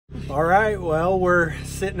All right, well, we're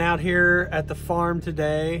sitting out here at the farm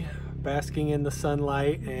today, basking in the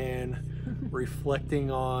sunlight and reflecting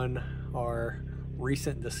on our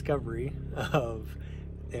recent discovery of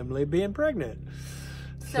Emily being pregnant.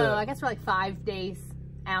 So I guess we're like 5 days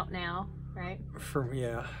out now, right?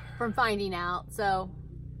 From finding out. So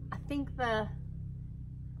I think the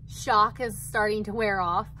shock is starting to wear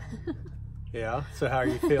off. Yeah, so how are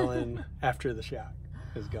you feeling after the shock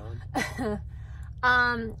is gone?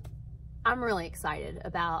 I'm really excited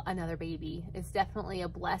about another baby. It's definitely a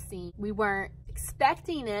blessing. We weren't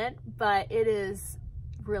expecting it, but it is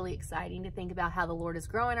really exciting to think about how the Lord is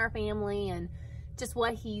growing our family and just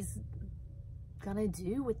what He's gonna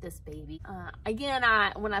do with this baby. Again,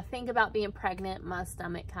 when I think about being pregnant, my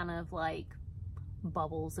stomach kind of like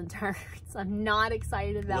bubbles and turns. I'm not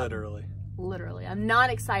excited about literally. I'm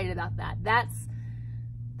not excited about that. That's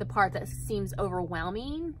the part that seems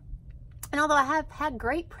overwhelming. And although I have had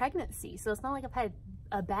great pregnancy, so it's not like I've had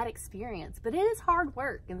a bad experience, but it is hard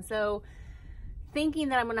work. And so thinking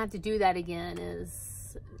that I'm gonna have to do that again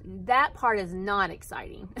that part is not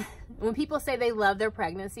exciting. When people say they love their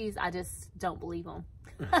pregnancies, I just don't believe them.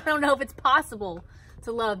 I don't know if it's possible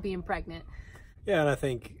to love being pregnant. Yeah, and I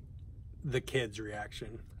think the kids'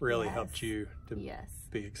 reaction really helped you to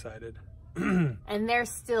be excited. And they're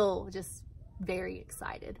still just very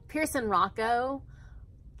excited. Pierce and Rocco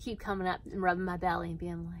keep coming up and rubbing my belly and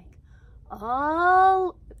being like,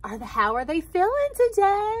 oh, how are they feeling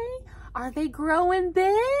today? Are they growing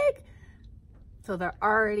big? So they're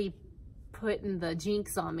already putting the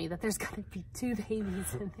jinx on me that there's gonna be 2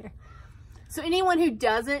 babies in there. So anyone who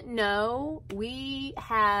doesn't know, we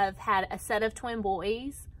have had a set of twin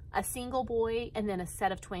boys, a single boy, and then a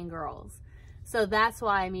set of twin girls. So that's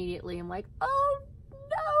why immediately I'm like, oh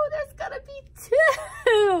no, there's gonna be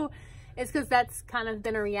 2. It's because that's kind of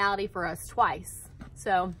been a reality for us twice.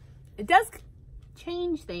 So it does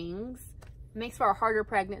change things. It makes for a harder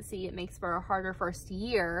pregnancy. It makes for a harder first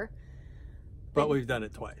year. But we've done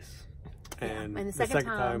it twice. And the second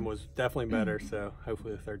time was definitely better. So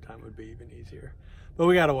hopefully the third time would be even easier. But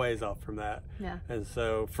we got a ways off from that. Yeah. And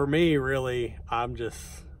so for me, really, I'm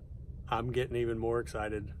getting even more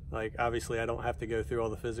excited. Like, obviously I don't have to go through all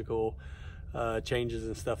the physical changes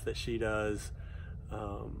and stuff that she does.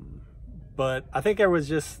 But I think there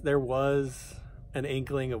was an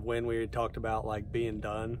inkling of when we had talked about like being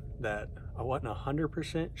done that I wasn't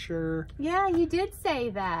 100% sure. Yeah, you did say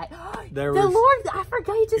that. The Lord, I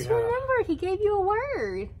forgot, you just remembered. He gave you a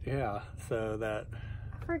word. Yeah, so that.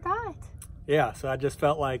 I forgot. Yeah, so I just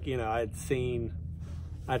felt like, I'd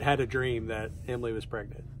had a dream that Emily was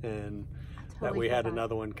pregnant and that we had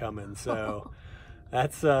another one coming. So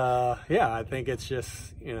that's, I think it's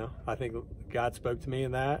just, I think God spoke to me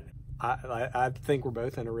in that. I think we're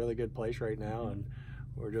both in a really good place right now, and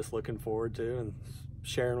we're just looking forward to and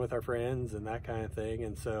sharing with our friends and that kind of thing.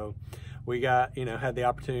 And so we got, had the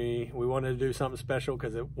opportunity. We wanted to do something special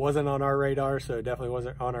because it wasn't on our radar, so it definitely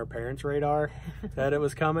wasn't on our parents' radar that it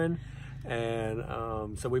was coming.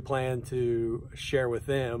 And so we planned to share with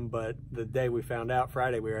them, but the day we found out,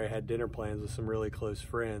 Friday, we already had dinner plans with some really close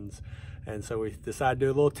friends. And so we decided to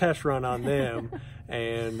do a little test run on them.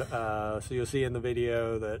 And so you'll see in the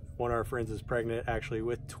video that one of our friends is pregnant, actually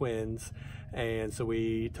with twins. And so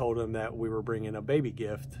we told them that we were bringing a baby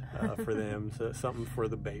gift for them, so something for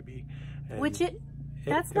the baby. And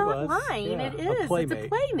that's not lying. Yeah, it is. Playmate, it's a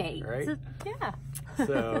playmate. Right? Yeah.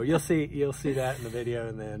 So you'll see that in the video,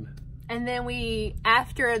 and then we,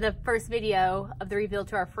 after the first video of the reveal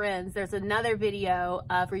to our friends, there's another video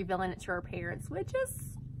of revealing it to our parents, which is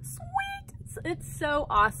sweet. It's so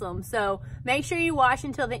awesome. So make sure you watch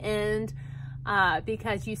until the end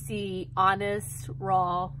because you see honest,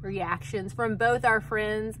 raw reactions from both our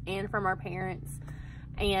friends and from our parents.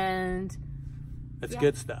 And it's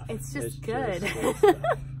good stuff. It's just good. Stuff.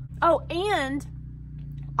 Oh, and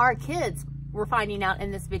our kids were finding out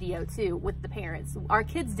in this video too with the parents. Our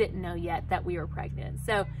kids didn't know yet that we were pregnant.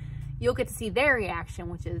 So you'll get to see their reaction,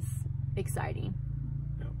 which is exciting.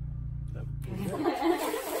 Yep.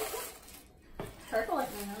 Careful with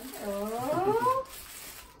my hand. Oh.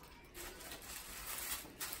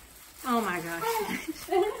 Oh my gosh.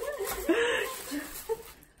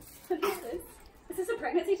 What is this? Is this a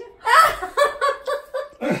pregnancy test?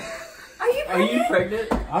 Are you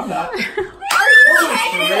pregnant? I'm not. Are you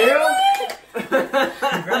For real?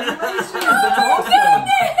 Congratulations. That's awesome.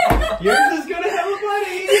 Yours is gonna have a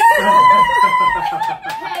buddy.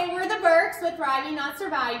 Hey, we're the Burks with Thriving Not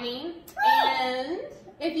Surviving. And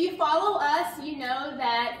if you follow us, you know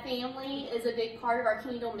that family is a big part of our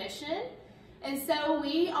kingdom mission. And so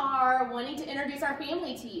we are wanting to introduce our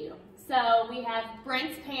family to you. So we have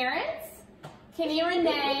Brent's parents, Kenny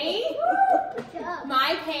Renee,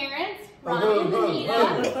 my parents, Ronnie and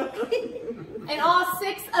Benita, and all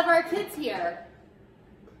 6 of our kids here.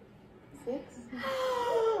 6?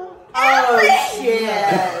 Oh,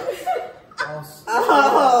 shit.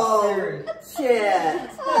 Oh, shit.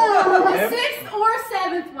 The 6th or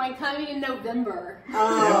 7th one coming in November.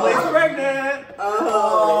 Emily's pregnant.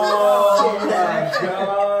 Oh, my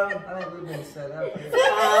God. I think we've been set up here.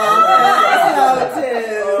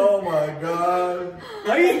 Oh my God.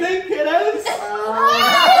 How do you think, kiddos?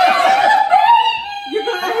 You're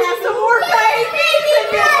gonna have some more babies.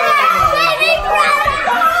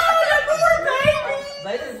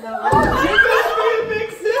 They didn't know. You're gonna be a big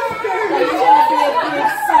sister. You're gonna be a big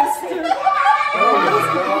sister. Oh my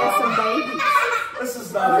God. Have some babies. This is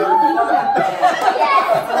not good.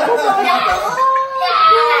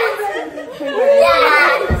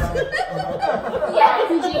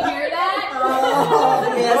 Did you hear that?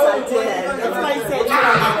 Oh, yes, I did. That's why I said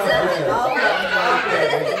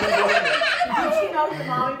Did you know your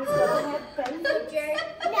mommy was going to have babies?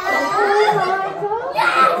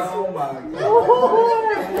 Oh my God.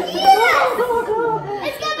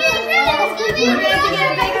 It's gonna be a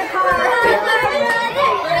bigger car.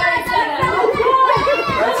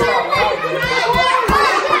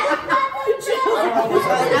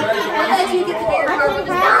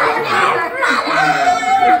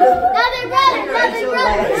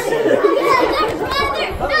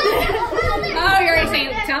 Oh, you're already saying,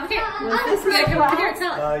 tell the kid. You gotta come over here and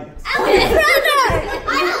tell it.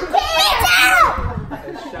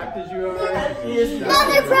 As shocked as you are. What do you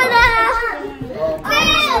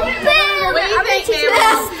think,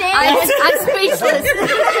 Cameron? I'm speechless. I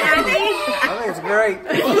think it's great.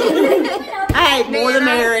 Hey, more the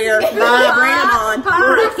merrier. Bring them on.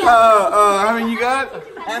 How many you got?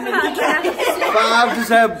 How many you got? 5. Just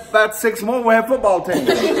have about 6 more. We'll have football team. I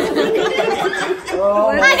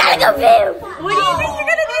gotta go poo. What do you think you're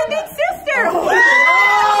gonna do, big sister?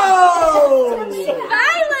 Oh!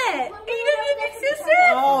 Violet! Are you gonna be a big sister?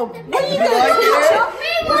 Oh, what are you like going to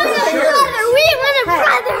We want a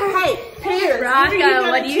brother. Hey, Pierce,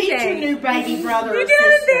 Rocco, what do you teach think? your new baby brother or You're doing a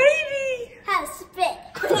sister? baby! Have spit.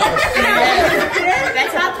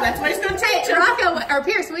 That's what it's gonna take. Rocco, or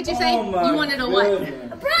Pierce, what'd you say? You wanted a what? Brother.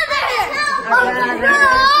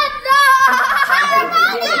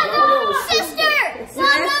 Sister.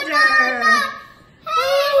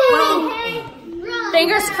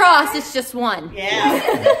 Fingers crossed, it's just one. Yeah.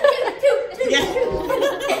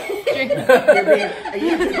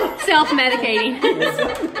 Self-medicating.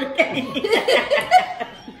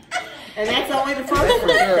 And that's only the first one.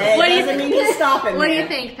 That What do you- doesn't mean he's stopping. What do you there.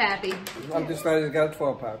 think, Pappy? I'm just glad he's got a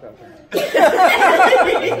 12-pack out there.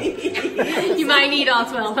 You might need all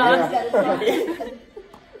 12, huh?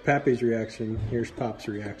 Pappy's reaction. Here's Pop's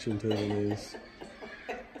reaction to the news.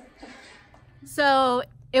 So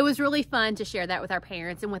it was really fun to share that with our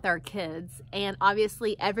parents and with our kids. And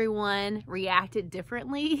obviously everyone reacted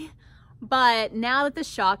differently. But now that the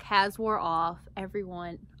shock has wore off,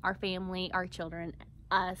 everyone, our family, our children,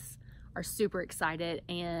 us, are super excited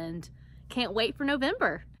and can't wait for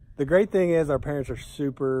November. The great thing is our parents are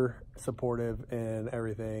super supportive in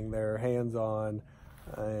everything. They're hands-on,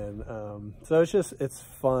 and so it's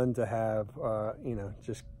fun to have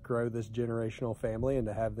just grow this generational family and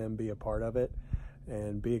to have them be a part of it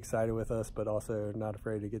and be excited with us, but also not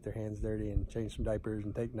afraid to get their hands dirty and change some diapers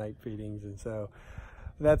and take night feedings. And so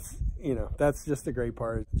that's just the great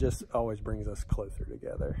part. It just always brings us closer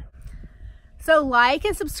together. So like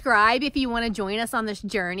and subscribe if you want to join us on this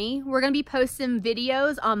journey. We're going to be posting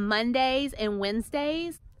videos on Mondays and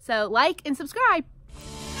Wednesdays. So like and subscribe.